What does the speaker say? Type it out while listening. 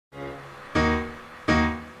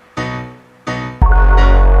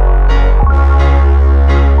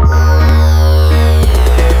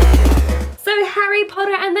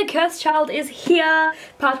Cursed Child is here,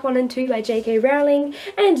 part 1 and 2 by J.K. Rowling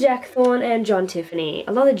and Jack Thorne and John Tiffany.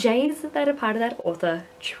 A lot of J's that are part of that author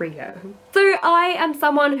trio. So I am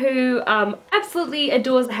someone who absolutely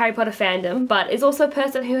adores the Harry Potter fandom, but is also a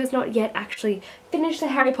person who has not yet actually finished the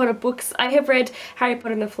Harry Potter books. I have read Harry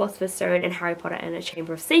Potter and the Philosopher's Stone and Harry Potter and the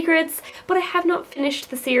Chamber of Secrets, but I have not finished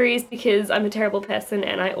the series because I'm a terrible person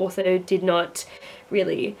and I also did not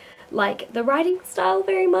really like the writing style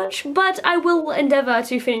very much, but I will endeavour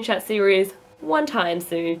to finish that series one time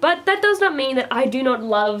soon. But that does not mean that I do not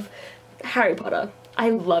love Harry Potter. I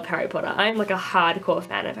love Harry Potter. I'm like a hardcore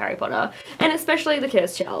fan of Harry Potter, and especially The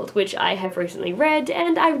Cursed Child, which I have recently read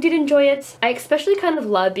and I did enjoy it. I especially kind of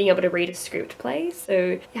love being able to read a script play,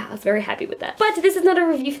 so yeah, I was very happy with that. But this is not a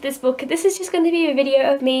review for this book. This is just going to be a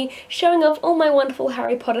video of me showing off all my wonderful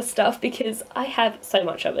Harry Potter stuff because I have so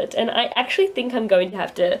much of it, and I actually think I'm going to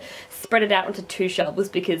have to spread it out onto 2 shelves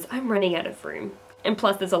because I'm running out of room. And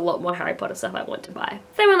plus there's a lot more Harry Potter stuff I want to buy.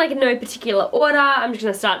 So in like no particular order, I'm just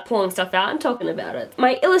gonna start pulling stuff out and talking about it.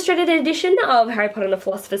 My illustrated edition of Harry Potter and the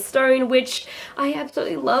Philosopher's Stone, which I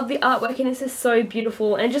absolutely love. The artwork in this is so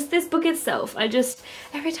beautiful, and just this book itself,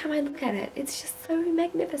 every time I look at it, it's just so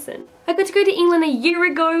magnificent. I got to go to England a year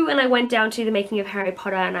ago and I went down to the making of Harry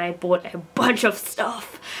Potter and I bought a bunch of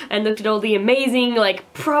stuff and looked at all the amazing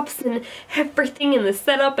like props and everything in the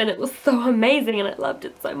setup, and it was so amazing and I loved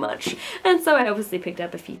it so much. And so I obviously picked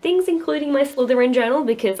up a few things, including my Slytherin journal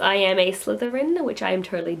because I am a Slytherin, which I am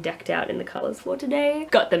totally decked out in the colours for today.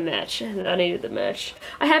 Got the merch. I needed the merch.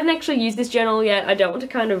 I haven't actually used this journal yet. I don't want to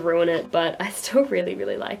kind of ruin it, but I still really,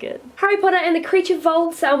 really like it. Harry Potter and the Creature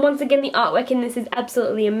Vaults. Once again, the artwork in this is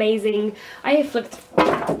absolutely amazing. I have flipped...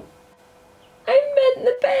 I meant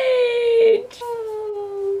the page!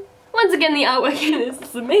 Oh. Once again, the artwork in this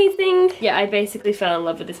is amazing. Yeah, I basically fell in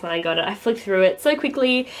love with this when I got it. I flicked through it so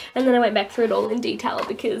quickly and then I went back through it all in detail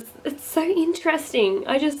because it's so interesting.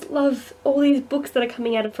 I just love all these books that are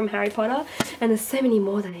coming out from Harry Potter, and there's so many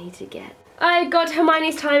more that I need to get. I got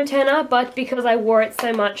Hermione's Time Turner, but because I wore it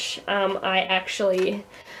so much, I actually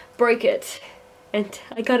broke it. And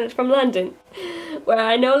I got it from London, where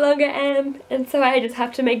I no longer am, and so I just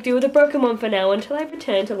have to make do with a broken one for now until I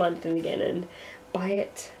return to London again and buy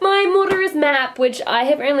it. My Mortar's map, which I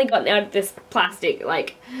have only gotten out of this plastic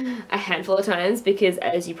like a handful of times because,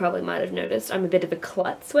 as you probably might have noticed, I'm a bit of a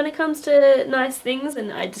klutz when it comes to nice things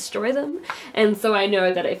and I destroy them. And so I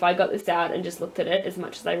know that if I got this out and just looked at it as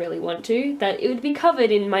much as I really want to, that it would be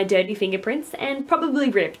covered in my dirty fingerprints and probably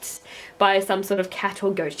ripped by some sort of cat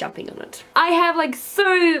or ghost jumping on it. I have like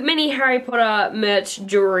so many Harry Potter merch,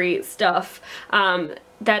 jewelry stuff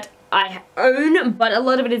that I own, but a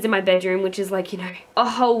lot of it is in my bedroom, which is like, you know, a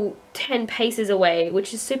whole 10 paces away,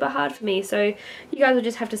 which is super hard for me, so you guys will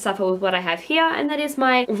just have to suffer with what I have here. And that is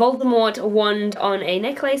my Voldemort wand on a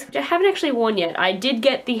necklace, which I haven't actually worn yet. I did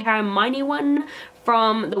get the Hermione one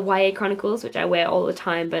from the YA Chronicles, which I wear all the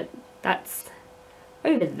time, but that's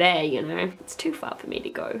over there, you know. It's too far for me to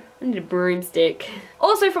go. I need a broomstick.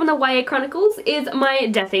 Also from the YA Chronicles is my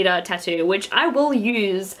Death Eater tattoo, which I will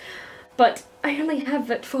use, but I only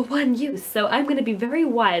have it for one use, so I'm going to be very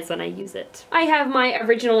wise when I use it. I have my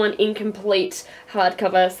original and incomplete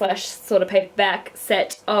hardcover slash sort of paperback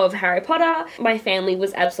set of Harry Potter. My family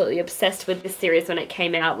was absolutely obsessed with this series when it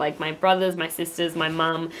came out, like my brothers, my sisters, my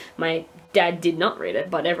mum, my dad did not read it,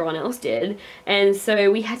 but everyone else did. And so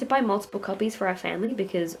we had to buy multiple copies for our family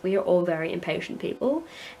because we are all very impatient people.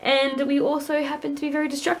 And we also happen to be very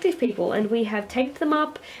destructive people, and we have taped them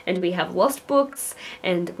up, and we have lost books,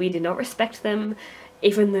 and we did not respect them,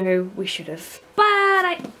 even though we should have.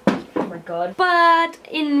 Oh my god. But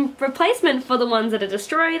in replacement for the ones that are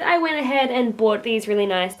destroyed, I went ahead and bought these really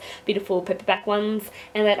nice, beautiful paperback ones,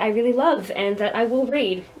 and that I really love, and that I will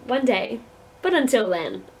read one day. But until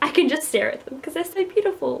then, I can just stare at them because they're so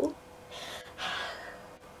beautiful.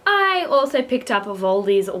 I also picked up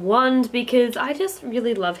Voldy's wand because I just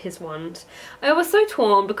really love his wand. I was so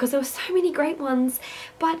torn because there were so many great ones,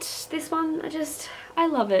 but this one, I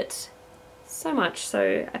love it so much,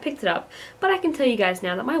 so I picked it up. But I can tell you guys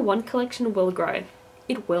now that my wand collection will grow.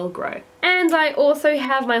 It will grow. And I also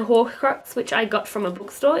have my Horcrux, which I got from a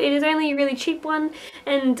bookstore. It is only a really cheap one,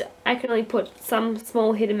 and I can only put some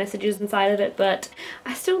small hidden messages inside of it, but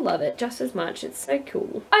I still love it just as much. It's so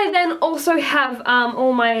cool. I then also have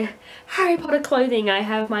all my Harry Potter clothing. I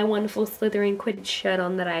have my wonderful Slytherin Quidditch shirt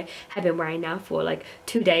on that I have been wearing now for like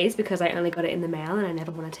 2 days because I only got it in the mail and I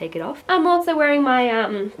never want to take it off. I'm also wearing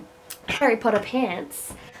my Harry Potter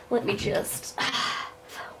pants. Let me just...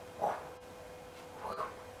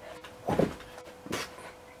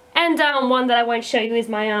 And one that I won't show you is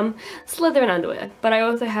my Slytherin underwear. But I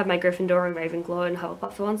also have my Gryffindor and Ravenclaw and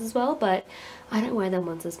Hufflepuff ones as well, but I don't wear them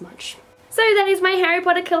ones as much. So that is my Harry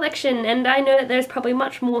Potter collection, and I know that there's probably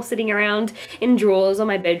much more sitting around in drawers or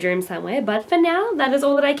my bedroom somewhere, but for now, that is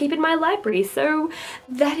all that I keep in my library, so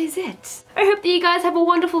that is it. I hope that you guys have a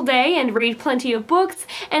wonderful day and read plenty of books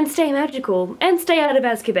and stay magical and stay out of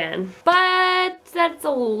Azkaban. But that's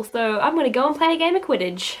all, so I'm gonna go and play a game of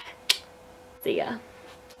Quidditch. See ya.